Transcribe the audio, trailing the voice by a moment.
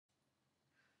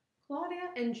Claudia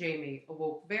and Jamie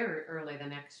awoke very early the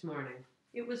next morning.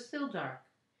 It was still dark.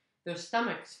 Their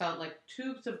stomachs felt like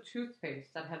tubes of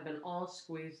toothpaste that had been all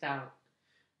squeezed out.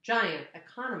 Giant,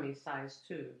 economy-sized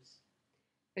tubes.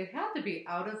 They had to be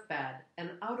out of bed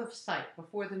and out of sight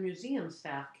before the museum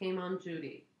staff came on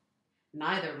duty.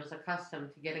 Neither was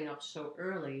accustomed to getting up so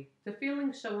early, to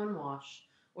feeling so unwashed,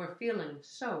 or feeling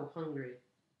so hungry.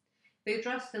 They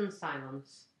dressed in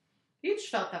silence.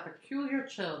 Each felt that peculiar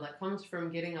chill that comes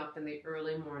from getting up in the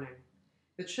early morning.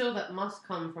 The chill that must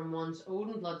come from one's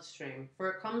own bloodstream, for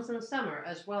it comes in summer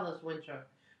as well as winter,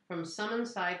 from some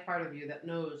inside part of you that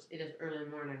knows it is early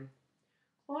morning.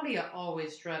 Claudia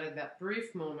always dreaded that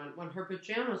brief moment when her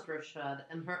pajamas were shed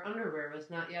and her underwear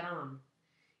was not yet on.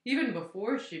 Even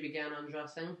before she began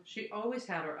undressing, she always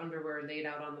had her underwear laid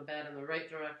out on the bed in the right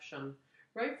direction,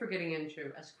 right for getting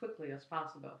into as quickly as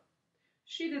possible.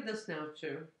 She did this now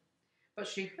too, but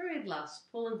she hurried less,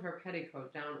 pulling her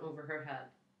petticoat down over her head.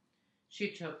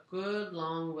 She took good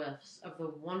long whiffs of the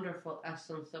wonderful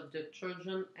essence of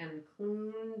detergent and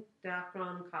clean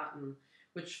Dacron cotton,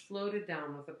 which floated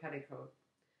down with the petticoat.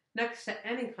 Next to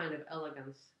any kind of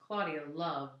elegance, Claudia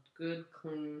loved good,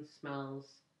 clean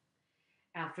smells.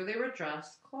 After they were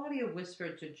dressed, Claudia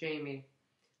whispered to Jamie,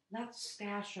 "Let's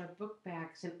stash our book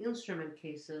bags and instrument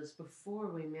cases before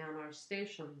we man our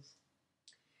stations."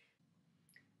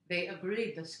 They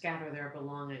agreed to scatter their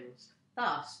belongings.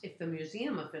 Thus, if the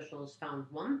museum officials found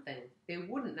one thing, they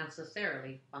wouldn't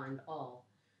necessarily find all.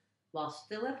 While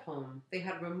still at home, they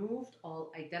had removed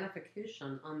all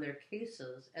identification on their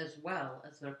cases as well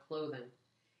as their clothing.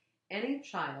 Any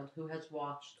child who has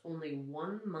watched only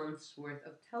 1 month's worth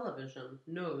of television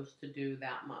knows to do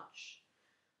that much.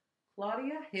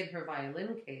 Claudia hid her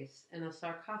violin case in a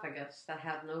sarcophagus that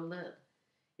had no lid.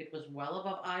 It was well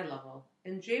above eye level,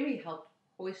 and Jamie helped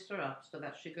hoist her up so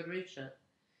that she could reach it.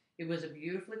 It was a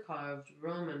beautifully carved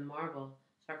Roman marble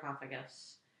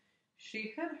sarcophagus.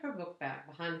 She hid her book bag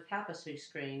behind a tapestry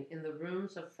screen in the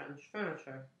rooms of French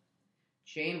furniture.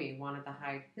 Jamie wanted to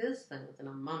hide his things in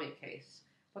a mummy case,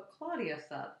 but Claudia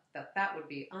said that would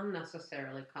be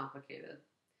unnecessarily complicated.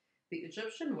 The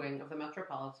Egyptian wing of the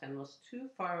Metropolitan was too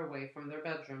far away from their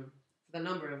bedroom. For the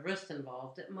number of wrists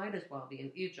involved, it might as well be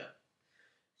in Egypt.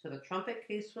 So the trumpet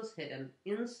case was hidden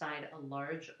inside a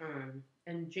large urn,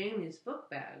 and Jamie's book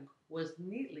bag was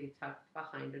neatly tucked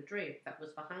behind a drape that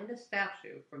was behind a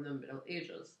statue from the Middle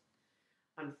Ages.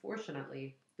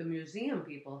 Unfortunately, the museum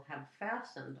people had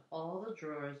fastened all the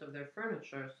drawers of their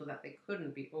furniture so that they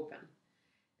couldn't be opened.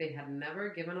 They had never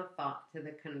given a thought to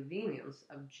the convenience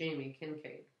of Jamie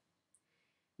Kincaid.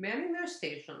 Manning their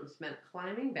stations meant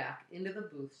climbing back into the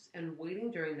booths and waiting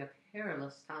during the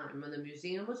perilous time when the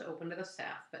museum was open to the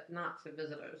staff but not to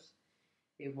visitors.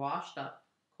 They washed up,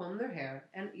 combed their hair,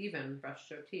 and even brushed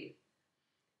their teeth.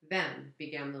 Then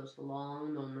began those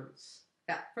long moments.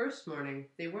 That first morning,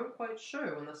 they weren't quite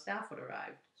sure when the staff would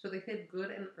arrive, so they hid good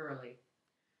and early.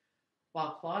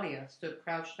 While Claudia stood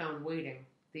crouched down waiting,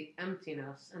 the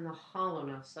emptiness and the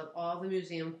hollowness of all the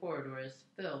museum corridors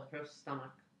filled her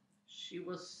stomach. She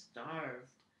was starved.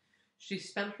 She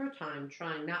spent her time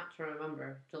trying not to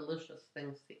remember delicious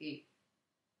things to eat.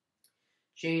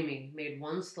 Jamie made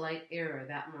one slight error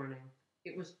that morning.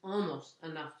 It was almost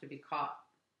enough to be caught.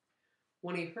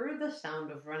 When he heard the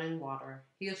sound of running water,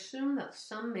 he assumed that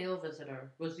some male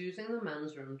visitor was using the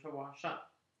men's room to wash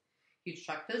up. He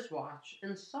checked his watch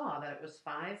and saw that it was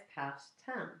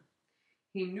 10:05.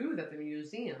 He knew that the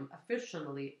museum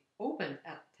officially opened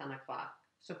at 10 o'clock,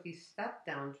 so he stepped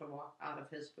down to walk out of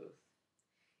his booth.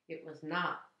 It was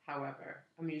not, however,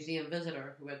 a museum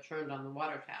visitor who had turned on the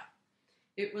water tap.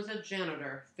 It was a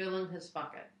janitor filling his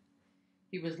bucket.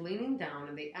 He was leaning down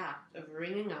in the act of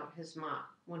wringing out his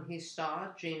mop when he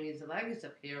saw Jamie's legs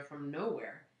appear from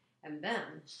nowhere, and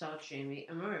then saw Jamie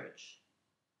emerge.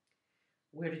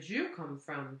 "Where did you come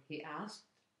from?" he asked.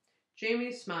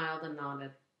 Jamie smiled and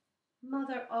nodded.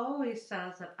 "Mother always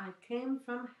says that I came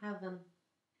from heaven."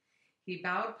 He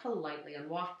bowed politely and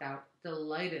walked out,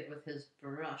 delighted with his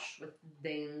brush with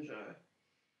danger.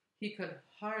 He could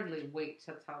hardly wait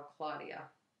to tell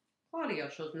Claudia. Claudia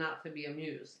chose not to be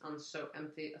amused on so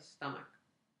empty a stomach.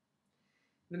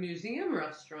 The museum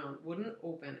restaurant wouldn't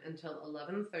open until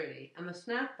 11:30, and the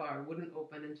snack bar wouldn't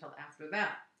open until after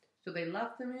that, so they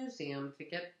left the museum to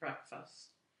get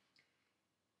breakfast.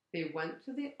 They went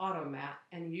to the automat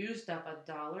and used up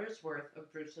 $1 worth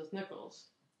of Bruce's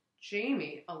nickels.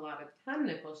 Jamie allotted 10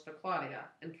 nickels to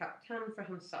Claudia and kept 10 for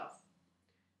himself.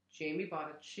 Jamie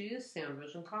bought a cheese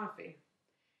sandwich and coffee.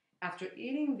 After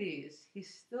eating these, he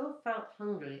still felt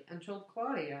hungry and told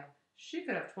Claudia she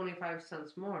could have 25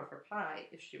 cents more for pie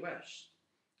if she wished.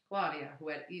 Claudia, who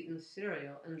had eaten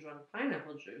cereal and drunk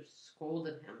pineapple juice,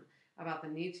 scolded him about the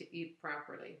need to eat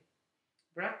properly.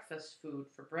 Breakfast food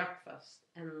for breakfast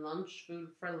and lunch food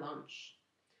for lunch.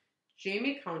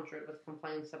 Jamie countered with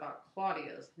complaints about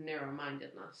Claudia's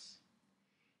narrow-mindedness.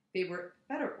 They were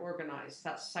better organized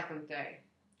that second day.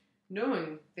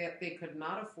 Knowing that they could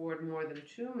not afford more than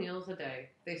 2 meals a day,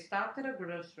 they stopped at a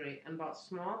grocery and bought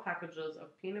small packages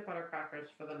of peanut butter crackers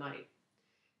for the night.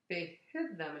 They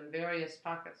hid them in various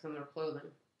pockets in their clothing.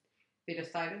 They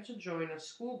decided to join a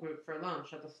school group for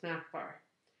lunch at the snack bar.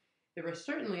 There were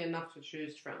certainly enough to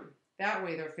choose from. That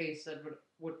way their faces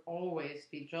would always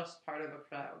be just part of a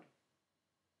crowd.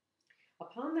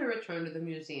 Upon their return to the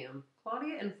museum,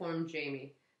 Claudia informed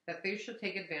Jamie that they should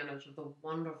take advantage of the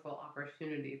wonderful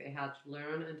opportunity they had to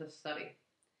learn and to study.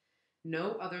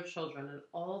 No other children in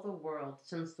all the world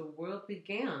since the world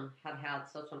began had had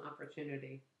such an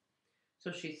opportunity.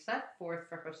 So she set forth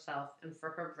for herself and for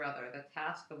her brother the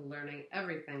task of learning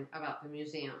everything about the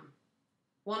museum,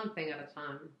 one thing at a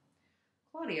time.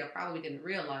 Claudia probably didn't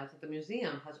realize that the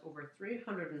museum has over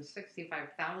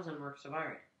 365,000 works of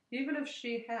art. Even if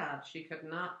she had, she could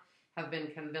not have been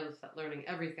convinced that learning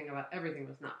everything about everything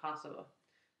was not possible.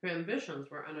 Her ambitions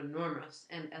were enormous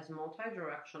and as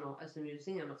multi-directional as the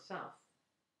museum itself.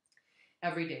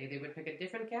 Every day they would pick a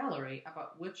different gallery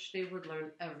about which they would learn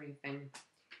everything.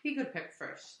 He could pick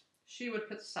first, she would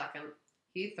pick second,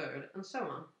 he third, and so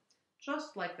on,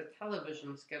 just like the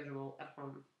television schedule at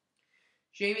home.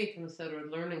 Jamie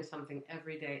considered learning something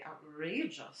every day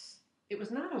outrageous. It was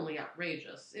not only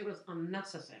outrageous, it was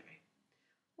unnecessary.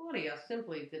 Claudia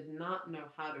simply did not know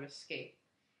how to escape.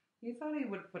 He thought he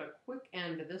would put a quick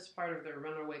end to this part of their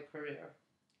runaway career.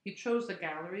 He chose the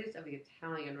galleries of the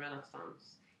Italian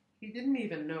Renaissance. He didn't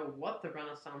even know what the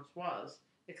Renaissance was,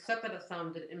 except that it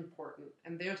sounded important,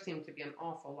 and there seemed to be an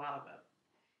awful lot of it.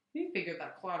 He figured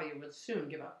that Claudia would soon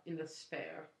give up in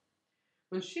despair.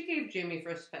 When she gave Jamie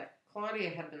first pick,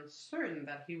 Claudia had been certain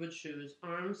that he would choose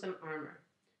arms and armor.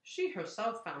 She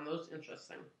herself found those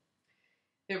interesting.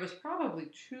 There was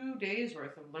probably 2 days'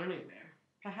 worth of learning there.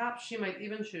 Perhaps she might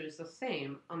even choose the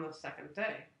same on the second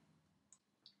day.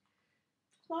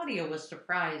 Claudia was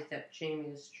surprised at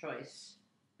Jamie's choice,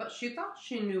 but she thought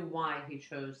she knew why he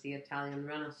chose the Italian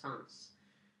Renaissance.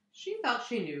 She thought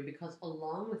she knew because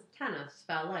along with tennis,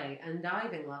 ballet, and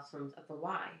diving lessons at the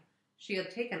Y, she had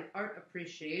taken art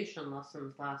appreciation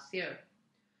lessons last year.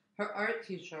 Her art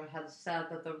teacher had said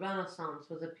that the Renaissance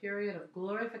was a period of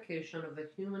glorification of the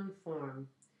human form.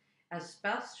 As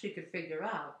best she could figure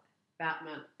out, that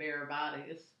meant bare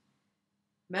bodies.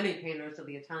 Many painters of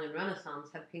the Italian Renaissance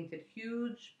had painted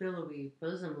huge, billowy,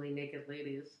 bosomly naked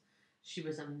ladies. She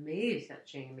was amazed at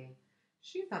Jamie.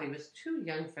 She thought he was too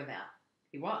young for that.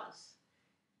 He was.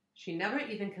 She never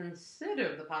even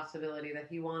considered the possibility that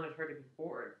he wanted her to be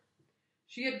bored.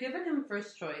 She had given him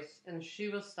first choice, and she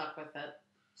was stuck with it.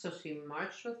 So she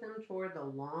marched with him toward the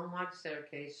long, wide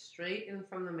staircase straight in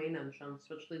from the main entrance,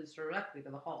 which leads directly to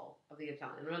the hall of the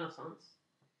Italian Renaissance.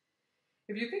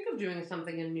 If you think of doing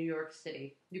something in New York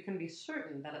City, you can be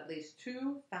certain that at least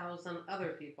 2,000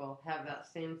 other people have that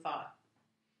same thought.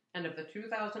 And of the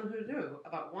 2,000 who do,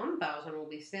 about 1,000 will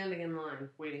be standing in line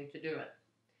waiting to do it.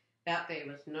 That day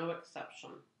was no exception.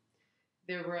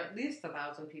 There were at least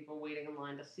 1,000 people waiting in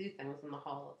line to see things in the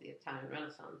hall of the Italian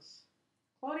Renaissance.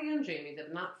 Claudia and Jamie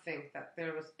did not think that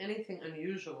there was anything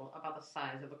unusual about the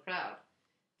size of the crowd.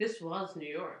 This was New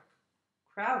York.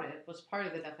 Crowded was part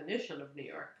of the definition of New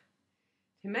York.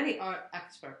 To many art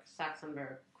experts,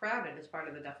 Saxenberg, crowded is part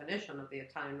of the definition of the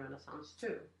Italian Renaissance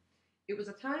too. It was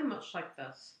a time much like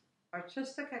this.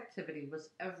 Artistic activity was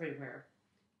everywhere.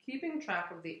 Keeping track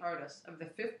of the artists of the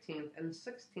 15th and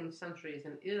 16th centuries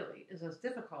in Italy is as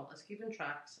difficult as keeping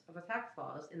track of the tax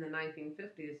laws in the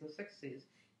 1950s and 60s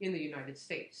in the United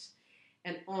States,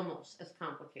 and almost as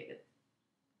complicated.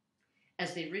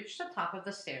 As they reached the top of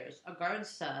the stairs, a guard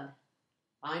said,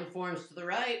 "Line forms to the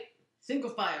right. Single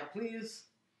file, please."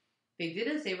 They did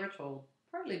as they were told,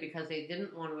 partly because they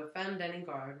didn't want to offend any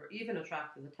guard or even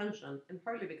attract his attention, and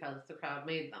partly because the crowd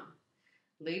made them.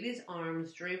 Ladies'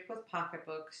 arms draped with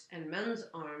pocketbooks and men's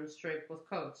arms draped with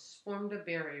coats formed a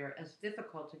barrier as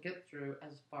difficult to get through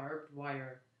as barbed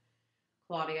wire.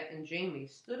 Claudia and Jamie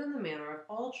stood in the manner of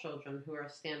all children who are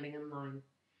standing in line.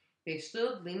 They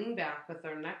stood leaning back with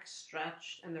their necks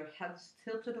stretched and their heads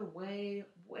tilted away,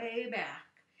 way back,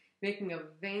 making a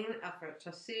vain effort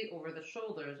to see over the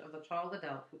shoulders of the tall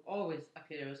adult who always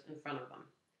appears in front of them.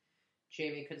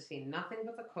 Jamie could see nothing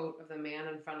but the coat of the man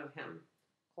in front of him.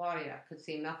 Claudia could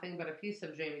see nothing but a piece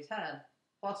of Jamie's head,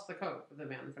 plus the coat of the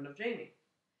man in front of Jamie.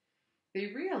 They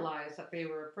realized that they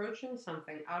were approaching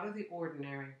something out of the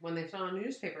ordinary when they saw a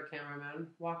newspaper cameraman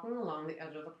walking along the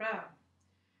edge of the crowd.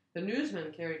 The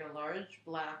newsman carried a large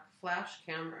black flash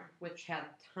camera, which had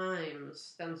Times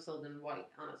stenciled in white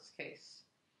on its case.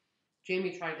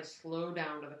 Jamie tried to slow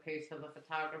down to the pace of the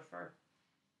photographer.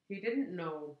 He didn't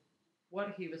know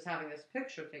what he was having his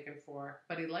picture taken for,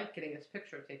 but he liked getting his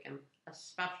picture taken,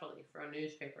 especially for a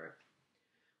newspaper.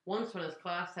 Once when his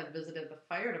class had visited the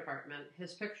fire department,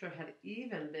 his picture had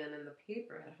even been in the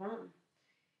paper at home.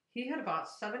 He had bought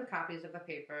 7 copies of the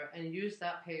paper and used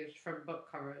that page for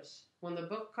book covers. When the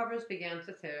book covers began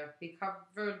to tear, he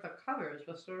covered the covers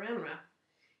with saran wrap.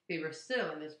 They were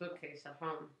still in his bookcase at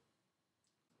home.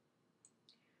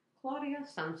 Claudia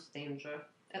sensed danger.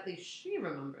 At least she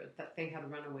remembered that they had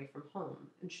run away from home,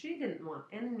 and she didn't want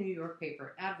any New York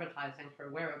paper advertising her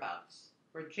whereabouts,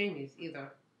 or Jamie's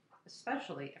either,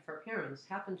 especially if her parents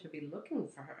happened to be looking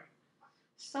for her.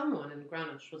 Someone in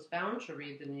Greenwich was bound to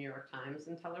read the New York Times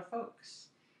and tell her folks.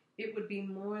 It would be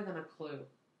more than a clue.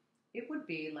 It would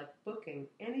be like booking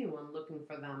anyone looking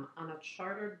for them on a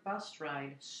chartered bus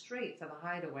ride straight to the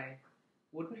hideaway.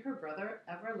 Wouldn't her brother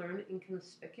ever learn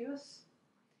inconspicuous?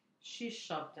 She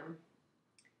shoved him.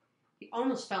 He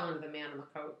almost fell into the man in the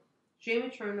coat. Jamie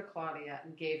turned to Claudia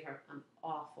and gave her an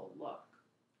awful look.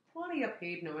 Claudia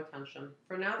paid no attention,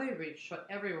 for now they reached what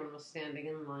everyone was standing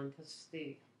in line to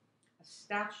see. A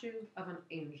statue of an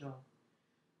angel.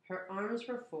 Her arms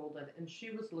were folded, and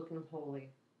she was looking holy.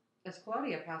 As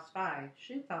Claudia passed by,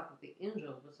 she thought that the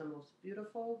angel was the most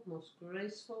beautiful, most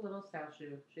graceful little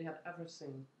statue she had ever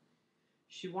seen.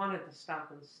 She wanted to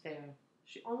stop and stare.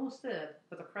 She almost did,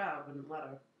 but the crowd wouldn't let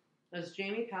her. As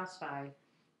Jamie passed by,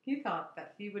 he thought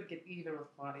that he would get even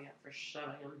with Claudia for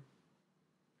shoving him.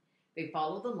 They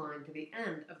followed the line to the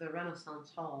end of the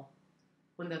Renaissance Hall.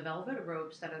 When the velvet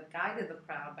ropes that had guided the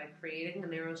crowd by creating a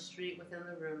narrow street within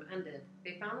the room ended,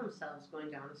 they found themselves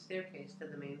going down a staircase to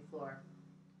the main floor.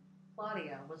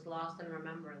 Claudia was lost in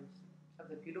remembrance of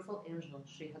the beautiful angel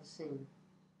she had seen.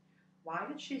 Why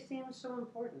did she seem so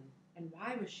important, and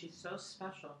why was she so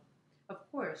special? Of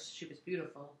course, she was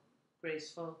beautiful,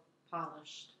 graceful,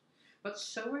 polished, but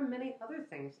so were many other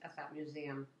things at that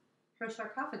museum. Her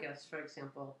sarcophagus, for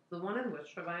example, the one in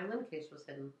which her violin case was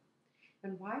hidden.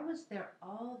 And why was there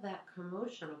all that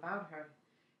commotion about her?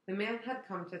 The man had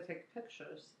come to take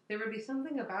pictures. There would be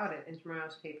something about it in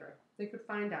tomorrow's paper. They could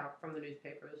find out from the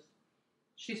newspapers.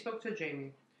 She spoke to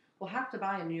Jamie. We'll have to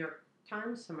buy a New York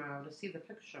Times tomorrow to see the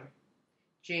picture.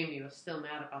 Jamie was still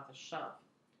mad about the shove.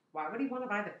 Why would he want to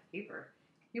buy the paper?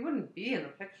 He wouldn't be in the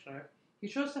picture. He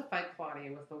chose to fight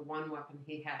Claudia with the one weapon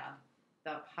he had,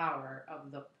 the power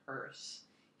of the purse.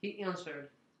 He answered,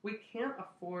 "We can't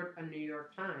afford a New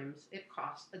York Times. It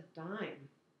costs a dime."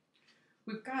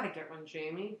 "We've got to get one,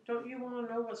 Jamie. Don't you want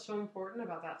to know what's so important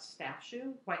about that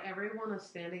statue? Why everyone is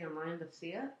standing in line to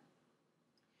see it?"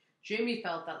 Jamie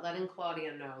felt that letting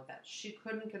Claudia know that she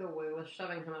couldn't get away with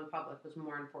shoving him in public was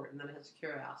more important than his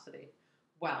curiosity.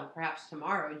 Well, perhaps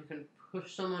tomorrow you can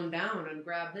push someone down and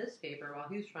grab his paper while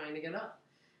he's trying to get up.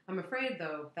 I'm afraid,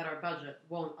 though, that our budget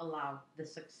won't allow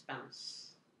this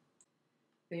expense.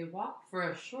 They walked for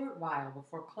a short while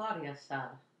before Claudia said,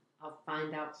 "I'll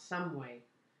find out some way."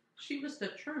 She was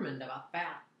determined about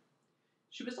that.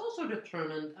 She was also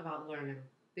determined about learning.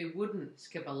 They wouldn't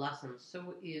skip a lesson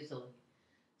so easily.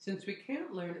 Since we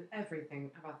can't learn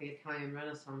everything about the Italian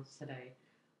Renaissance today,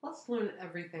 let's learn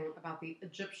everything about the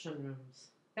Egyptian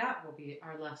rooms. That will be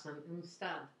our lesson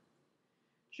instead.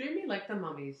 Jamie liked the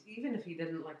mummies, even if he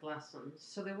didn't like lessons,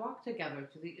 so they walked together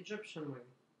to the Egyptian wing.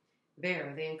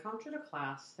 There, they encountered a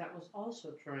class that was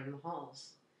also touring the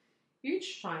halls.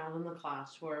 Each child in the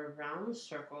class wore a round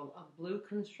circle of blue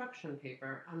construction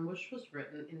paper on which was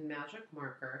written in magic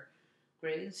marker,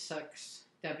 Grade 6,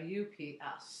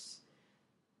 WPS.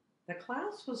 The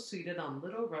class was seated on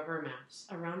little rubber mats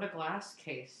around a glass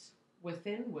case,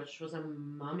 within which was a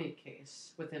mummy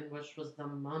case, within which was the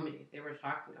mummy they were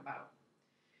talking about.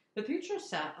 The teacher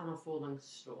sat on a folding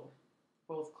stool.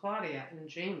 Both Claudia and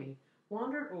Jamie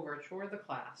wandered over toward the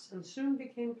class and soon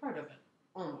became part of it,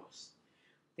 almost.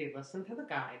 They listened to the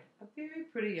guide, a very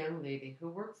pretty young lady who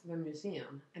worked for the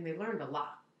museum, and they learned a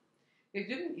lot. They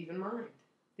didn't even mind.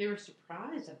 They were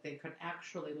surprised that they could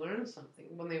actually learn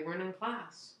something when they weren't in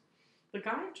class. The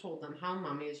guide told them how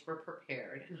mummies were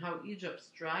prepared and how Egypt's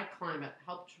dry climate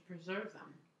helped to preserve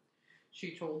them.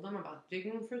 She told them about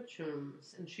digging for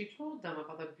tombs, and she told them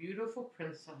about the beautiful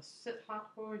princess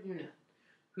Sithat-hor-Unit,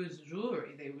 whose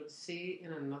jewelry they would see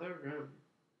in another room.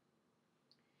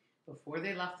 Before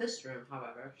they left this room,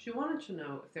 however, she wanted to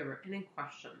know if there were any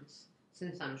questions.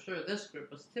 Since I'm sure this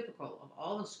group was typical of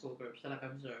all the school groups that I've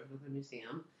observed with the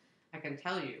museum, I can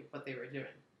tell you what they were doing.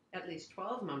 At least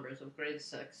 12 members of grade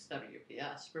 6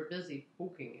 WPS were busy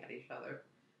poking at each other.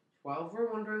 12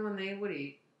 were wondering when they would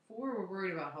eat. 4 were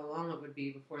worried about how long it would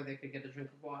be before they could get a drink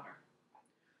of water.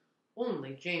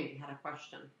 Only Jamie had a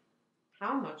question.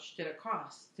 How much did it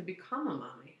cost to become a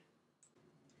mommy?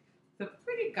 The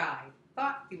pretty guy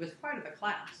thought he was part of the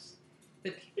class.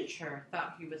 The teacher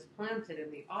thought he was planted in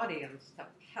the audience to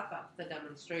pep up the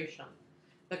demonstration.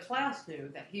 The class knew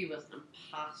that he was an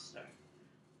imposter.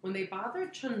 When they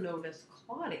bothered to notice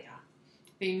Claudia,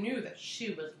 they knew that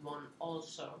she was one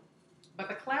also. But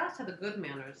the class had the good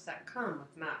manners that come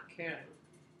with not caring.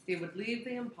 They would leave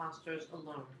the imposters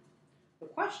alone. The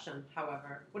question,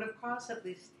 however, would have caused at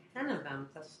least 10 of them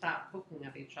to stop poking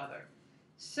at each other,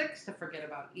 6 to forget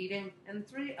about eating, and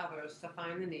 3 others to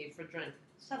find the need for drink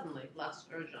suddenly less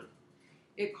urgent.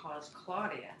 It caused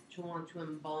Claudia to want to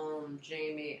embalm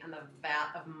Jamie and a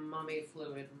vat of mummy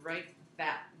fluid right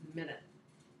that minute.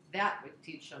 That would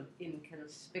teach them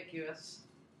inconspicuous.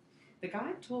 The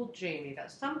guide told Jamie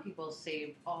that some people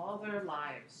saved all their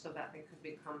lives so that they could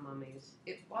become mummies.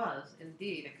 It was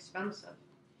indeed expensive.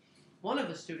 One of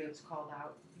the students called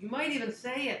out, "You might even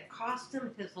say it cost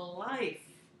him his life."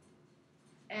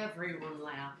 Everyone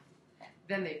laughed.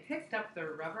 Then they picked up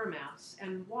their rubber mats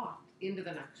and walked into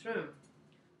the next room.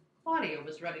 Claudia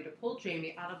was ready to pull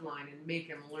Jamie out of line and make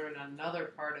him learn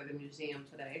another part of the museum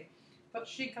today, but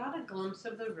she got a glimpse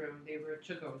of the room they were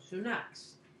to go to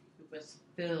next. It was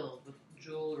filled with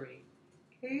jewelry,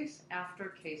 case after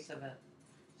case of it.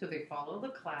 So they followed the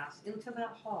class into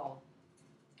that hall.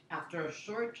 After a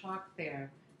short talk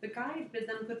there, the guide bid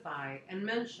them goodbye and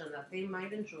mentioned that they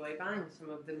might enjoy buying some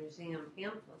of the museum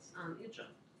pamphlets on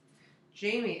Egypt.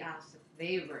 Jamie asked if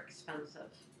they were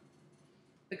expensive.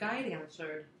 The guide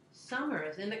answered, "Some are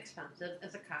as inexpensive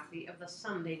as a copy of the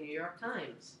Sunday New York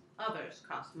Times. Others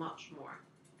cost much more."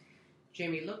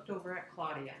 Jamie looked over at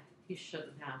Claudia. He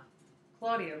shouldn't have.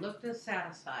 Claudia looked as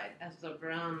satisfied as the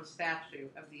bronze statue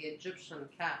of the Egyptian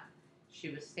cat she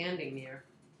was standing near.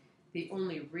 The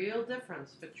only real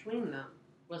difference between them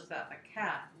was that the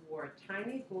cat wore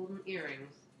tiny golden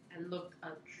earrings and looked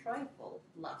a trifle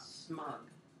less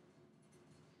smug.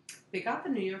 They got the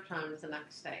New York Times the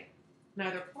next day.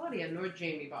 Neither Claudia nor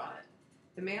Jamie bought it.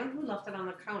 The man who left it on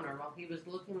the counter while he was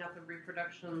looking at the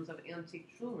reproductions of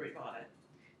antique jewelry bought it.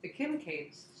 The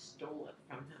Kincaids stole it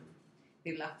from him.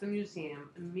 They left the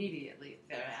museum immediately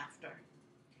thereafter.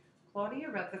 Claudia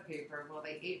read the paper while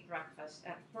they ate breakfast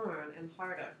at Horn and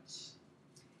Hardart's.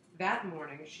 That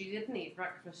morning, she didn't eat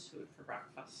breakfast food for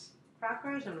breakfast.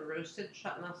 Crackers and roasted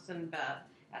chutneys in bed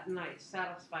at night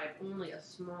satisfied only a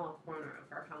small corner of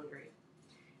her hungry.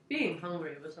 Being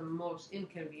hungry was the most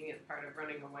inconvenient part of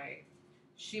running away.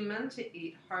 She meant to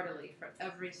eat heartily for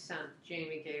every cent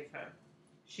Jamie gave her.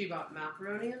 She bought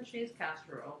macaroni and cheese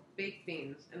casserole, baked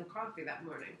beans, and coffee that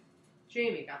morning.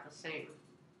 Jamie got the same.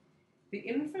 The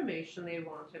information they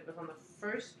wanted was on the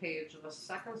first page of the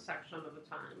second section of the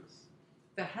Times.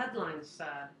 The headline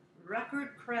said,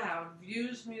 "Record crowd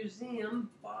views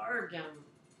museum bargain."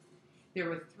 There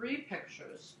were 3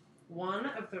 pictures, one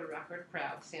of the record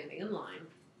crowd standing in line,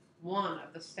 one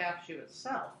of the statue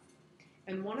itself,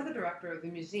 and one of the director of the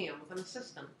museum with an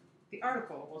assistant. The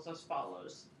article was as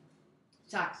follows.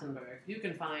 Saxonburg, you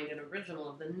can find an original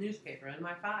of the newspaper in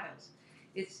my files.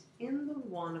 It's in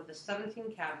one of the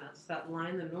 17 cabinets that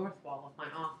line the north wall of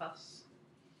my office.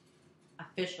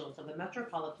 Officials of the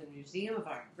Metropolitan Museum of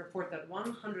Art report that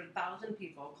 100,000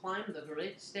 people climbed the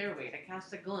Great Stairway to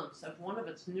cast a glimpse of one of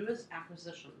its newest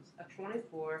acquisitions, a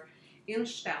 24-inch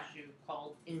statue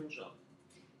called Angel.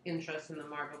 Interest in the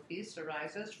marble piece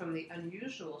arises from the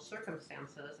unusual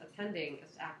circumstances attending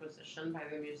its acquisition by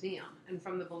the museum and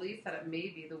from the belief that it may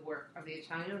be the work of the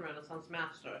Italian Renaissance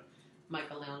master,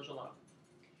 Michelangelo.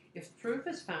 If proof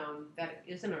is found that it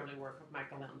is an early work of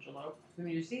Michelangelo, the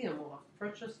museum will have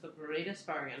purchased the greatest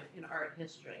bargain in art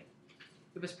history.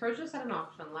 It was purchased at an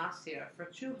auction last year for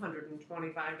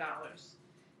 $225.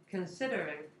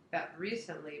 Considering that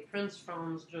recently Prince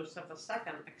Franz Joseph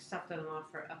II accepted an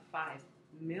offer of $5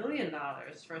 million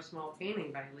for a small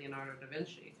painting by Leonardo da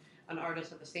Vinci, an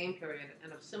artist of the same period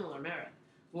and of similar merit,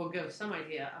 will give some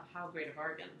idea of how great a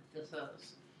bargain this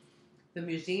is. The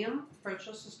museum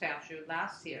purchased the statue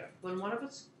last year when one of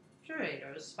its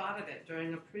curators spotted it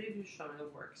during a preview showing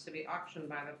of works to be auctioned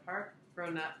by the Park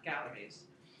Burnett Galleries.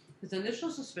 His initial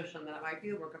suspicion that it might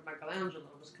be the work of Michelangelo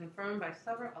was confirmed by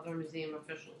several other museum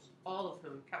officials, all of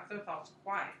whom kept their thoughts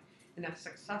quiet in a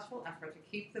successful effort to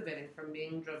keep the bidding from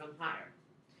being driven higher.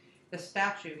 The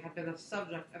statue had been the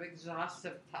subject of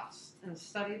exhaustive tests and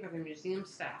study by the museum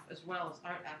staff as well as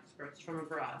art experts from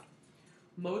abroad.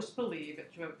 Most believe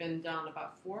it to have been done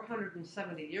about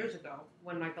 470 years ago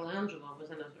when Michelangelo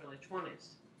was in his early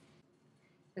 20s.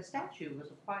 The statue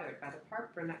was acquired by the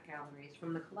Park Burnett Galleries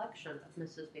from the collection of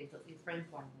Mrs. Basil E.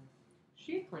 Frankweiler.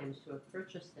 She claims to have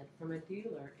purchased it from a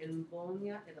dealer in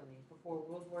Bologna, Italy before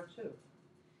World War II.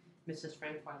 Mrs.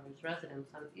 Frankweiler's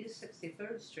residence on East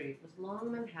 63rd Street was long a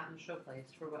Manhattan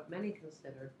showplace for what many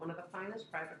considered one of the finest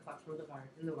private collections of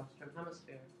art in the Western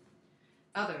Hemisphere.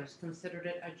 Others considered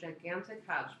it a gigantic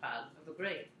hodgepodge of the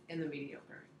great and the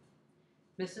mediocre.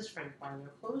 Mrs.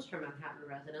 Frankweiler closed her Manhattan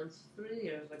residence 3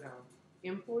 years ago.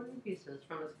 Important pieces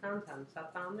from its contents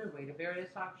have found their way to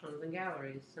various auctions and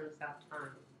galleries since that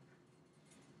time.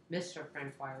 Mr.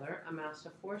 Frankweiler amassed a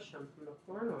fortune from the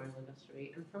corn oil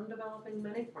industry and from developing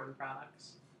many corn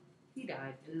products. He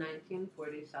died in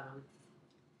 1947.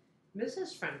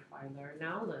 Mrs. Frankweiler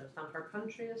now lives on her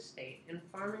country estate in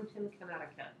Farmington,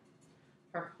 Connecticut.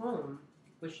 Her home,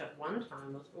 which at one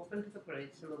time was open to the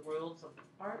greats in the worlds of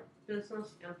art,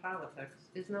 business, and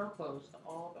politics, is now closed to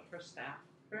all but her staff,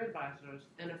 her advisors,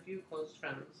 and a few close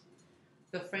friends.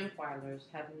 The Frankweilers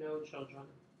had no children.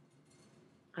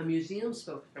 A museum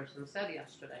spokesperson said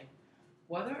yesterday,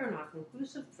 "Whether or not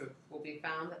conclusive proof will be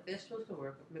found that this was the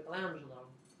work of Michelangelo,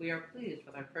 we are pleased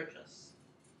with our purchase."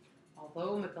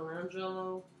 Although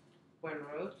Michelangelo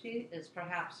Buonarroti is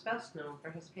perhaps best known for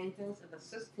his paintings of the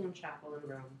Sistine Chapel in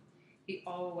Rome, he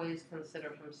always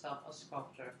considered himself a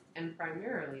sculptor, and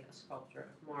primarily a sculptor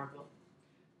of marble.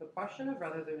 The question of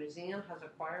whether the museum has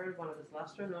acquired one of his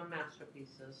lesser-known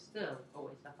masterpieces still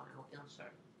awaits a final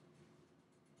answer.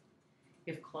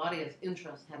 If Claudia's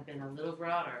interest had been a little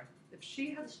broader, if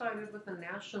she had started with the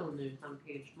national news on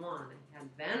page 1 and had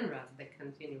then read the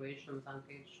continuations on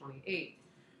page 28,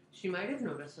 she might have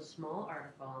noticed a small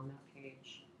article on that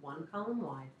page, 1 column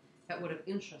wide, that would have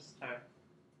interested her.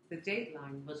 The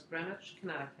dateline was Greenwich,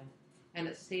 Connecticut, and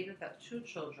it stated that 2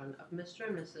 children of Mr.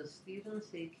 and Mrs. Stephen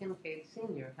C. Kincaid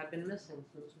Sr. had been missing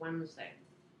since Wednesday.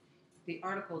 The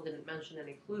article didn't mention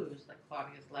any clues like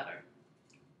Claudia's letter.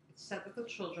 It said that the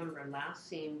children were last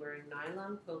seen wearing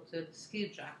nylon-quilted ski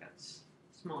jackets.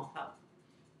 Small help.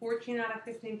 14 out of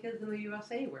 15 kids in the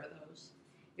USA wear those.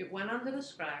 It went on to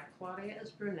describe Claudia as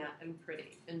brunette and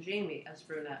pretty, and Jamie as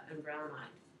brunette and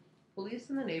brown-eyed. Police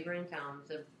in the neighboring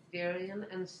towns of Darien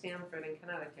and Stamford in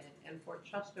Connecticut and Fort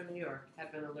Chester, New York,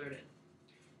 had been alerted.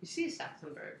 You see,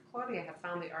 Saxonburg, Claudia had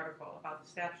found the article about the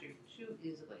statue too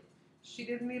easily. She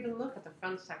didn't even look at the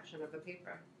front section of the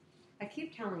paper. I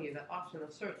keep telling you that often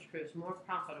the search proves more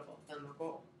profitable than the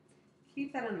goal.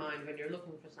 Keep that in mind when you're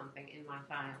looking for something in my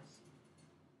files.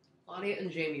 Claudia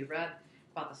and Jamie read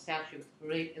about the statue with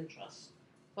great interest.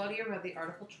 Claudia read the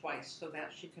article twice so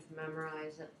that she could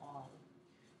memorize it all.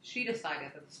 She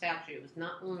decided that the statue was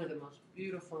not only the most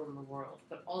beautiful in the world,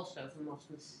 but also the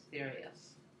most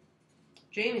mysterious.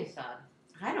 Jamie said,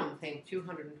 "I don't think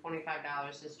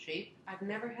 $225 is cheap. I've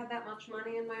never had that much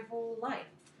money in my whole life.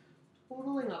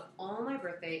 Totaling up all my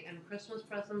birthday and Christmas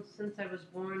presents since I was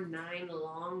born 9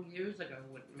 long years ago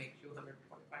wouldn't make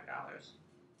 $225.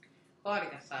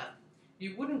 Claudia said,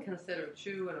 "You wouldn't consider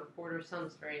 2 1/4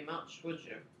 cents very much, would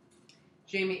you?"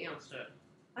 Jamie answered,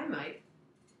 "I might."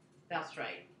 "That's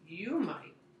right, you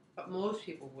might, but most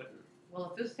people wouldn't.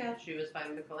 Well, if this statue is by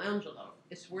Michelangelo,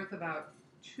 it's worth about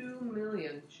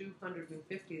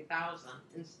 $2,250,000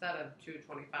 instead of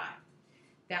 $225.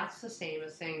 That's the same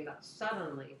as saying that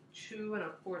suddenly 2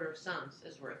 1/4 cents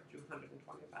is worth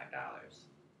 $225.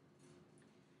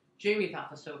 Jamie thought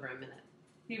this over a minute.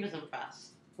 He was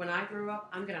impressed. When I grow up,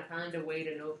 I'm going to find a way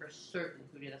to know for certain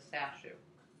who did a statue.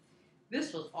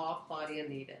 This was all Claudia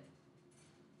needed.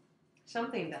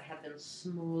 Something that had been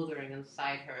smoldering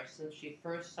inside her since she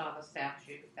first saw the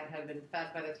statue that had been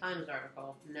fed by the Times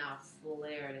article now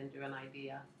flared into an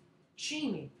idea.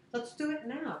 "Jamie, let's do it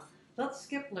now. Let's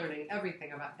skip learning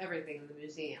everything about everything in the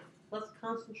museum. Let's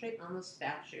concentrate on the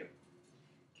statue."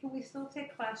 "Can we still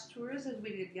take class tours as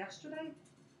we did yesterday?"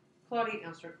 Claudia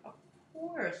answered, "Of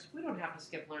course. We don't have to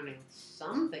skip learning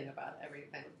something about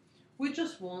everything. We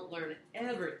just won't learn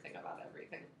everything about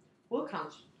everything. We'll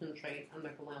concentrate on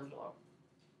Michelangelo."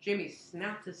 Jamie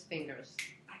snapped his fingers.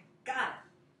 "I got it!"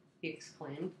 he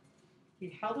exclaimed. He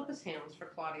held up his hands for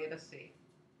Claudia to see.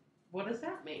 "What does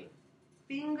that mean?"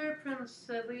 "Fingerprints,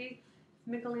 silly. If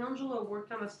Michelangelo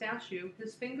worked on a statue,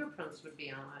 his fingerprints would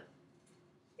be on it."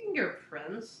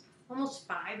 "Fingerprints? Almost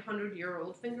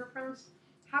 500-year-old fingerprints?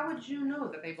 How would you know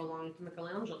that they belonged to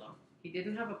Michelangelo? He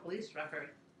didn't have a police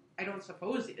record. I don't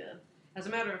suppose he did. As a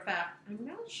matter of fact, I'm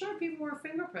not sure people were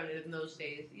fingerprinted in those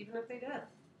days, even if they did."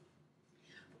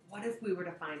 What if we were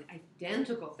to find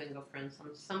identical fingerprints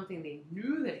on something they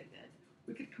knew that he did?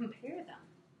 We could compare them.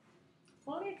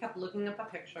 Claudia kept looking at the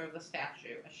picture of the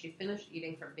statue as she finished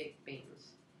eating her baked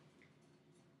beans.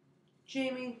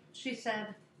 Jamie, she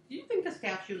said, do you think the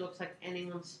statue looks like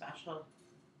anyone special?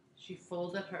 She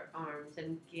folded her arms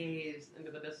and gazed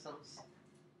into the distance.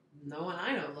 No one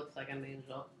I know looks like an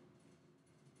angel.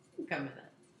 Think a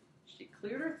minute. She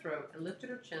cleared her throat and lifted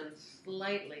her chin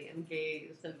slightly and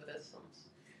gazed into the distance.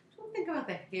 Don't think about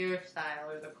the hairstyle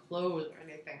or the clothes or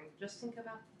anything. Just think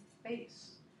about the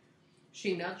face.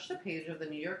 She nudged the page of the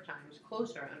New York Times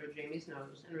closer under Jamie's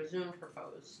nose and resumed her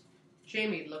pose.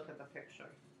 Jamie looked at the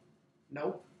picture.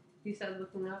 Nope, he said,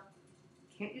 looking up.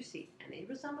 Can't you see any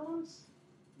resemblance?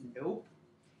 Nope.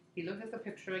 He looked at the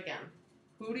picture again.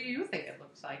 Who do you think it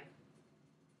looks like?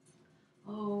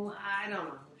 Oh, I don't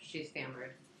know, she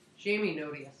stammered. Jamie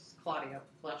noticed Claudia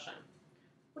blushing.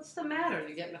 What's the matter?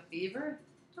 You getting a fever?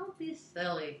 Don't be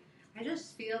silly. I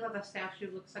just feel that the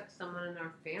statue looks like someone in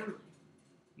our family.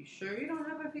 You sure you don't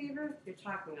have a fever? You're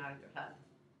talking out of your head.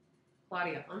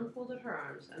 Claudia unfolded her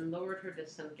arms and lowered her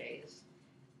distant gaze.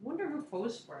 Wonder who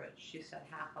posed for it, she said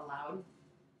half aloud.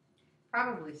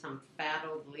 Probably some fat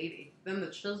old lady. Then the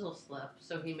chisel slipped,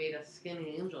 so he made a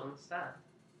skinny angel instead.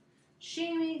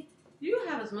 Jamie, you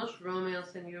have as much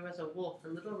romance in you as a wolf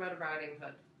in Little Red Riding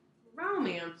Hood.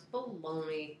 Romance?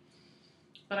 Baloney.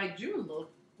 But I do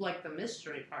look like the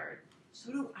mystery part.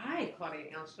 So do I,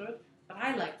 Claudia answered. But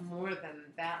I like more than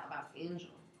that about Angel.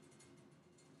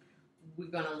 We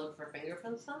gonna look for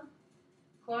fingerprints then?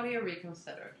 Claudia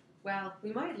reconsidered. Well,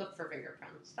 we might look for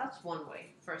fingerprints. That's one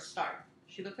way, for a start.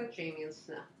 She looked at Jamie and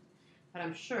sniffed. But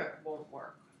I'm sure it won't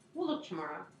work. We'll look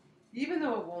tomorrow, even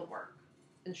though it won't work.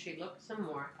 And she looked some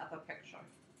more at the picture.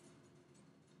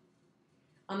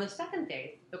 On the second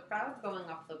day, the crowd going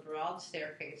up the broad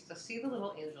staircase to see the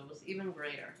little angel was even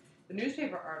greater. The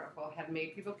newspaper article had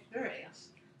made people curious.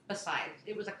 Besides,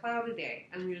 it was a cloudy day,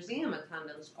 and museum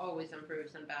attendance always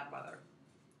improves in bad weather.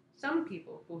 Some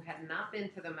people who had not been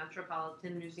to the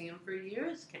Metropolitan Museum for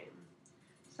years came.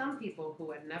 Some people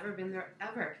who had never been there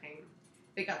ever came.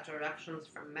 They got directions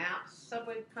from maps,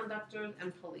 subway conductors,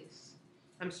 and police.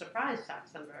 I'm surprised,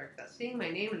 Saxonberg, that seeing my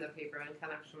name in the paper in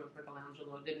connection with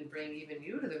Michelangelo didn't bring even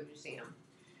you to the museum.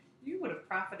 You would have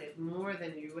profited more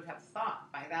than you would have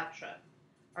thought by that trip.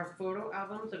 Are photo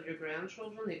albums of your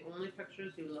grandchildren the only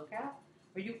pictures you look at?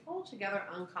 Are you altogether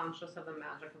unconscious of the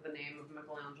magic of the name of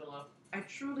Michelangelo? I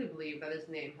truly believe that his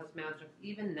name has magic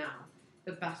even now,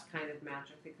 the best kind of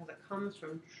magic, because it comes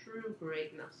from true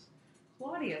greatness.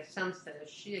 Claudia sensed it as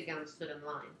she again stood in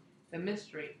line. The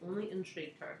mystery only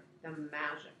intrigued her. The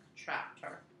magic trapped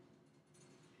her.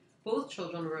 Both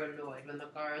children were annoyed when the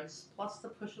guards, plus the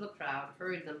push of the crowd,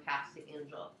 hurried them past the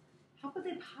angel. How could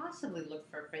they possibly look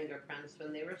for fingerprints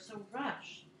when they were so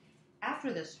rushed?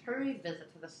 After this hurried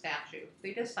visit to the statue,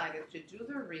 they decided to do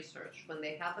their research when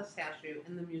they had the statue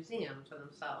in the museum to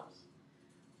themselves.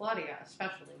 Claudia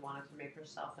especially wanted to make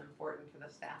herself important to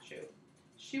the statue.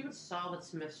 She would solve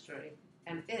its mystery,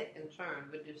 and it, in turn,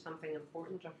 would do something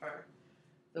important to her,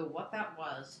 though what that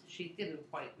was, she didn't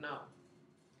quite know.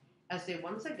 As they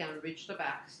once again reached the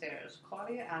back stairs,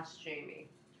 Claudia asked Jamie,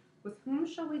 "With whom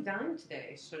shall we dine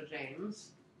today, Sir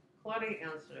James?" Claudia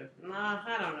answered,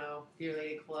 I don't know, dear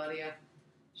Lady Claudia.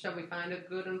 Shall we find a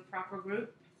good and proper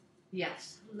group?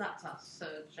 Yes, let us,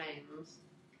 Sir James.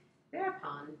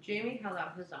 Thereupon, Jamie held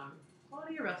out his arm.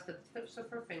 Claudia rested the tips of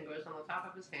her fingers on the top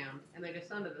of his hand, and they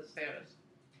descended the stairs.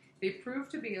 They proved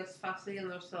to be as fussy in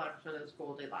their selection as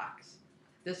Goldilocks.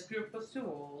 This group was too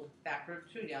old, that group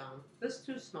too young, this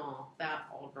too small, that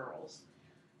all girls.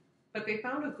 But they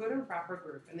found a good and proper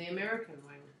group in the American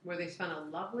wing, where they spent a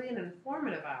lovely and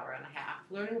informative hour and a half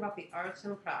learning about the arts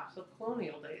and crafts of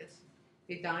colonial days.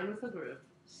 They dined with the group,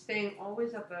 staying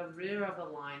always at the rear of the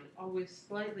line, always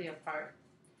slightly apart.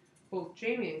 Both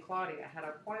Jamie and Claudia had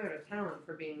acquired a talent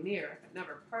for being near, but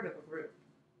never part of a group.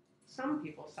 Some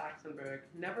people, Saxonberg,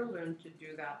 never learned to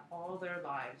do that all their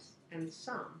lives, and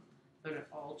some learn it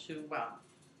all too well.